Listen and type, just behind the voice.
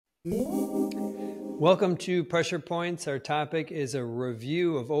Welcome to Pressure Points. Our topic is a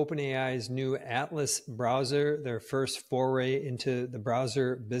review of OpenAI's new Atlas browser, their first foray into the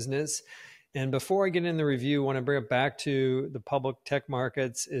browser business. And before I get in the review, I want to bring it back to the public tech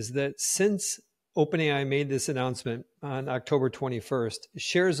markets, is that since OpenAI made this announcement on October 21st,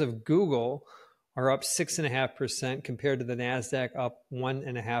 shares of Google are up 6.5% compared to the Nasdaq up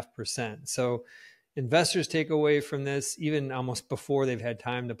 1.5%. So investors take away from this, even almost before they've had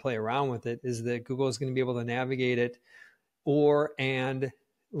time to play around with it, is that Google is going to be able to navigate it, and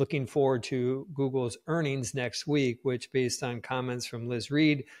looking forward to Google's earnings next week, which, based on comments from Liz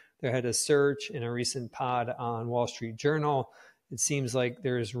Reed, their head of search, in a recent pod on Wall Street Journal, it seems like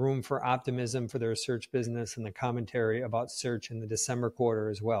there's room for optimism for their search business and the commentary about search in the December quarter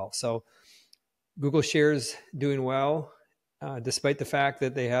as well. So Google shares doing well, despite the fact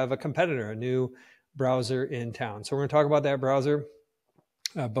that they have a competitor, a new browser in town. So we're going to talk about that browser.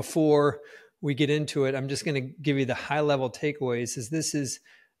 Before we get into it, I'm just going to give you the high-level takeaways. This is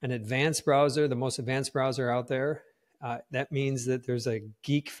an advanced browser, the most advanced browser out there. That means that there's a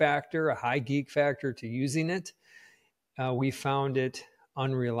geek factor, a high geek factor to using it. We found it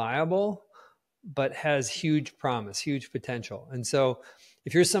unreliable, but has huge promise, huge potential. And so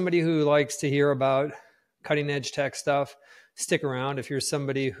if you're somebody who likes to hear about cutting-edge tech stuff, stick around. If you're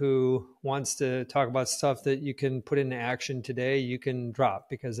somebody who wants to talk about stuff that you can put into action today, you can drop,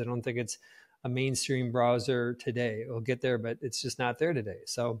 because I don't think it's a mainstream browser today. It'll get there, but it's just not there today.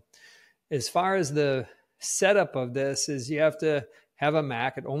 So as far as the setup of this is, you have to have a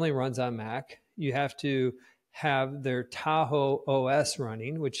Mac. It only runs on Mac. You have to have their Tahoe OS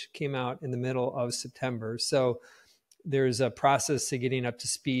running, which came out in the middle of September. So there's a process to getting up to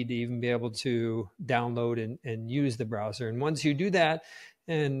speed to even be able to download and use the browser. And once you do that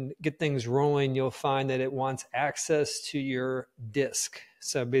and get things rolling, you'll find that it wants access to your disk.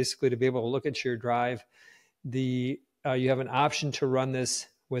 So basically, to be able to look at your drive, you have an option to run this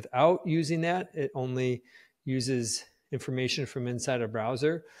without using that. It only uses information from inside a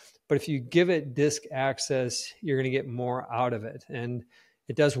browser. But if you give it disk access, you're going to get more out of it. And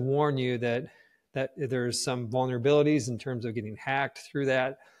it does warn you that there's some vulnerabilities in terms of getting hacked through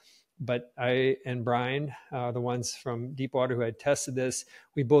that. But I and Brian, the ones from Deepwater who had tested this,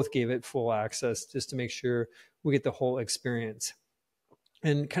 we both gave it full access just to make sure we get the whole experience.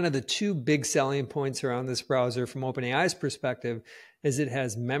 And kind of the two big selling points around this browser from OpenAI's perspective is it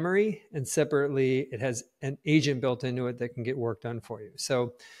has memory, and separately, it has an agent built into it that can get work done for you.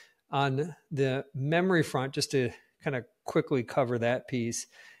 So on the memory front, just to kind of quickly cover that piece,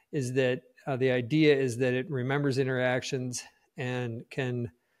 is that the idea is that it remembers interactions and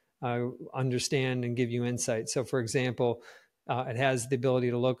can understand and give you insight. So for example, it has the ability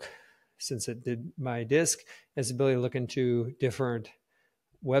to look, since it did my disk, it has the ability to look into different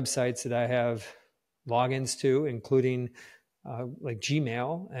websites that I have logins to, including like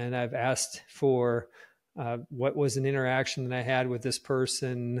Gmail. And I've asked for what was an interaction that I had with this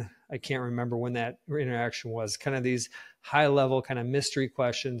person. I can't remember when that interaction was. Kind of these high level kind of mystery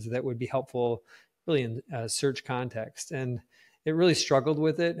questions that would be helpful really in search context. And it really struggled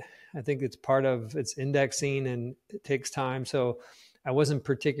with it. I think it's part of its indexing and it takes time. So I wasn't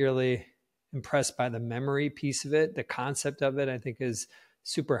particularly impressed by the memory piece of it. The concept of it, I think, is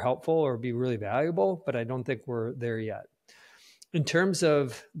super helpful or be really valuable, but I don't think we're there yet. In terms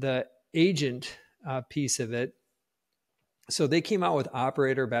of the agent piece of it, so they came out with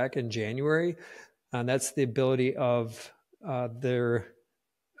Operator back in January. That's the ability of their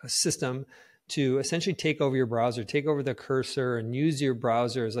system to essentially take over your browser, take over the cursor, and use your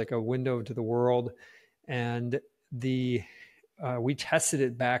browser as like a window to the world. And we tested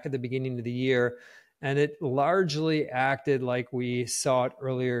it back at the beginning of the year, and it largely acted like we saw it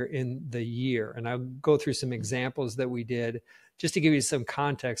earlier in the year. And I'll go through some examples that we did just to give you some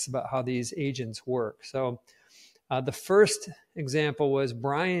context about how these agents work. So the first example was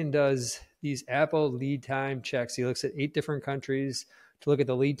Brian does these Apple lead time checks. He looks at 8 different countries to look at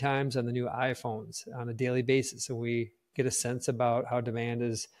the lead times on the new iPhones on a daily basis. So we get a sense about how demand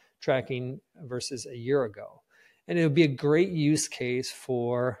is tracking versus a year ago. And it would be a great use case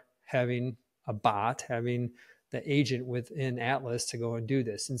for having a bot, having the agent within Atlas to go and do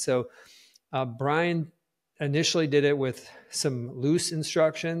this. And so Brian initially did it with some loose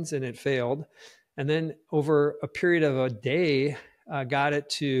instructions and it failed. And then over a period of a day, got it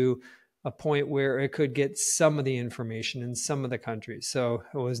to a point where it could get some of the information in some of the countries. So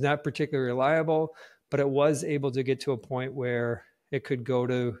it was not particularly reliable, but it was able to get to a point where it could go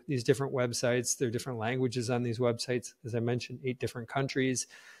to these different websites. There are different languages on these websites. As I mentioned, 8 different countries.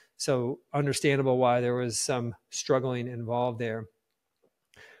 So understandable why there was some struggling involved there.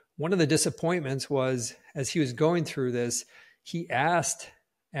 one of the disappointments was, as he was going through this, he asked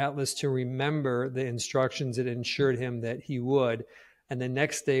Atlas to remember the instructions it ensured him that he would. And the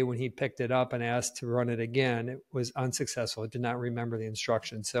next day when he picked it up and asked to run it again, it was unsuccessful. It did not remember the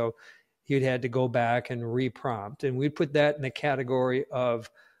instructions. So he'd had to go back and re-prompt. And we'd put that in the category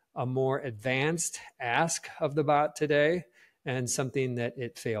of a more advanced ask of the bot today and something that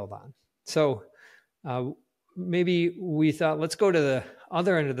it failed on. So maybe we thought, let's go to the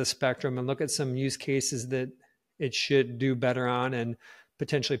other end of the spectrum and look at some use cases that it should do better on and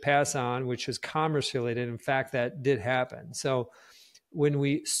potentially pass on, which is commerce related. In fact, that did happen. So when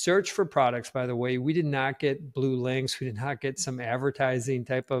we search for products, by the way, we did not get blue links. We did not get some advertising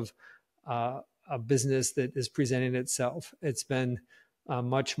type of a business that is presenting itself. It's been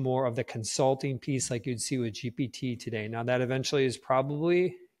much more of the consulting piece like you'd see with GPT today. Now that eventually is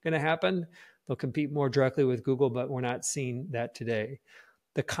probably going to happen. They'll compete more directly with Google, but we're not seeing that today.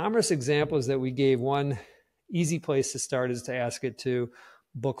 The commerce examples that we gave, one easy place to start is to ask it to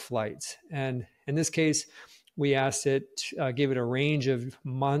book flights. And in this case, we asked it, gave it a range of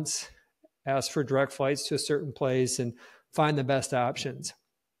months, asked for direct flights to a certain place and find the best options.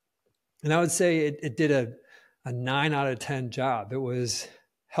 And I would say it did a 9 out of 10 job. It was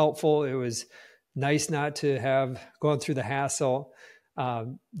helpful. It was nice not to have gone through the hassle.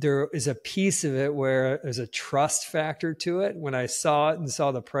 There is a piece of it where there's a trust factor to it. When I saw it and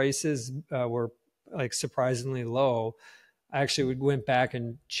saw the prices were like surprisingly low, I actually went back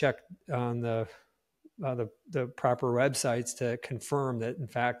and checked on the proper websites to confirm that in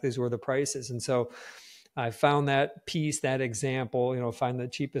fact these were the prices. And so I found that piece, that example, find the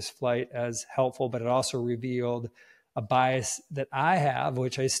cheapest flight as helpful, but it also revealed a bias that I have,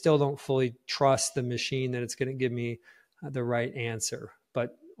 which I still don't fully trust the machine that it's going to give me the right answer,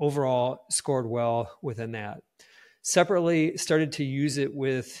 but overall scored well within that. Separately, started to use it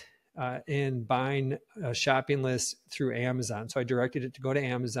with in buying a shopping list through Amazon. So I directed it to go to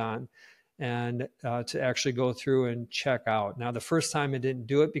Amazon and to actually go through and check out. Now, the first time it didn't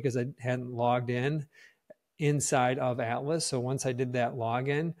do it because I hadn't logged in inside of Atlas. So once I did that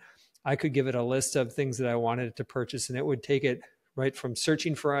login, I could give it a list of things that I wanted it to purchase, and it would take it right from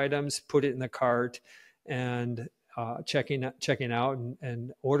searching for items, put it in the cart, and checking out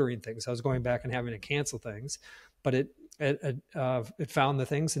and ordering things. I was going back and having to cancel things, but it found the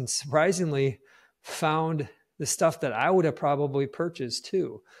things and surprisingly found the stuff that I would have probably purchased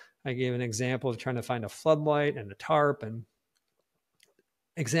too. I gave an example of trying to find a floodlight and a tarp and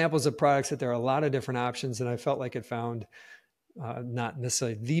examples of products that there are a lot of different options, and I felt like it found not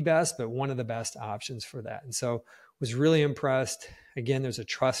necessarily the best, but one of the best options for that. And so was really impressed. Again, there's a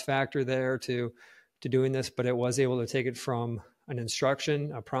trust factor there to doing this, but it was able to take it from an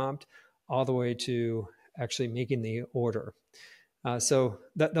instruction, a prompt, all the way to actually making the order. So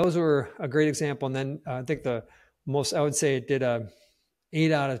those were a great example. And then I think I would say it did a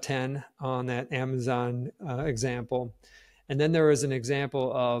 8 out of 10 on that Amazon example. And then there was an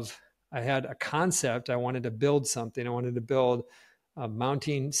example of, I had a concept. I wanted to build something. I wanted to build a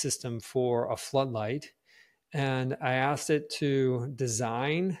mounting system for a floodlight. And I asked it to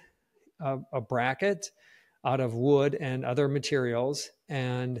design a bracket out of wood and other materials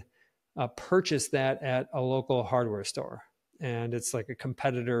and purchase that at a local hardware store. And it's like a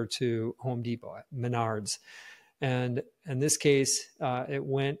competitor to Home Depot, Menards. And in this case,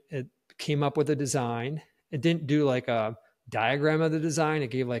 it came up with a design. It didn't do like a diagram of the design.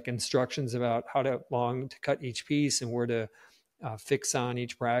 It gave like instructions about how long to cut each piece and where to fix on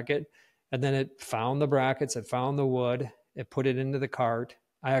each bracket. And then it found the brackets, it found the wood, it put it into the cart.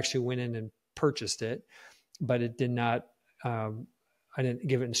 I actually went in and purchased it, but it did not, I didn't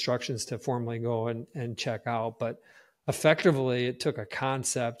give it instructions to formally go and check out, but effectively it took a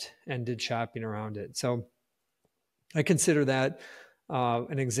concept and did shopping around it. So I consider that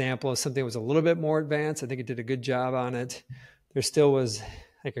an example of something that was a little bit more advanced. I think it did a good job on it. There still was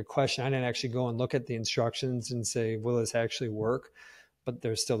like a question. I didn't actually go and look at the instructions and say, will this actually work? But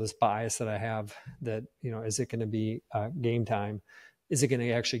there's still this bias that I have that, is it going to be game time? Is it going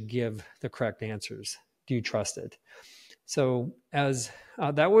to actually give the correct answers? Do you trust it? So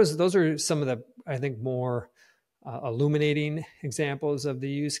those are some of the, I think, more illuminating examples of the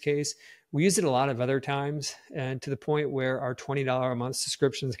use case. We use it a lot of other times, and to the point where our $20 a month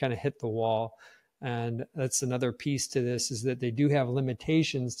subscriptions kind of hit the wall. And that's another piece to this, is that they do have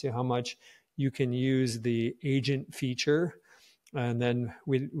limitations to how much you can use the agent feature. And then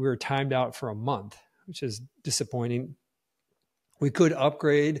we were timed out for a month, which is disappointing. We could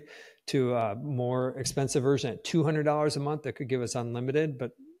upgrade to a more expensive version at $200 a month that could give us unlimited,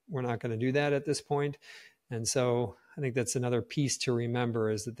 but we're not going to do that at this point. And so I think that's another piece to remember,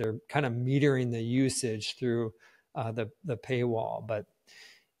 is that they're kind of metering the usage through the paywall. But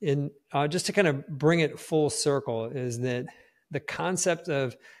just to kind of bring it full circle, is that the concept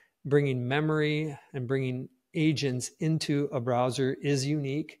of bringing memory and bringing agents into a browser is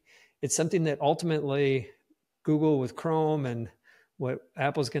unique. It's something that ultimately Google with Chrome and what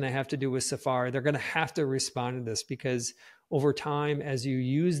Apple's going to have to do with Safari, they're going to have to respond to this, because over time, as you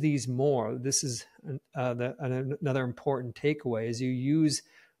use these more, this is another important takeaway, as you use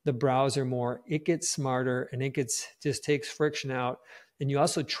the browser more, it gets smarter and it just takes friction out, and you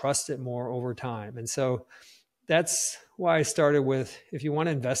also trust it more over time. And so that's why I started with, if you want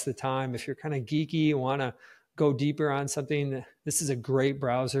to invest the time, if you're kind of geeky, you want to go deeper on something, this is a great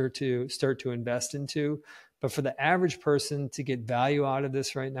browser to start to invest into. But for the average person to get value out of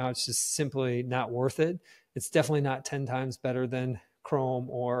this right now, it's just simply not worth it. It's definitely not 10 times better than Chrome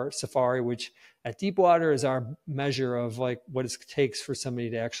or Safari, which at Deepwater is our measure of like what it takes for somebody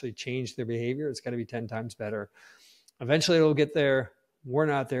to actually change their behavior. It's got to be 10 times better. Eventually it'll get there. We're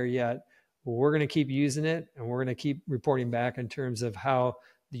not there yet. But we're going to keep using it, and we're going to keep reporting back in terms of how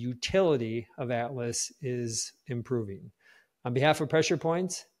the utility of Atlas is improving. On behalf of Pressure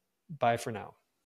Points, bye for now.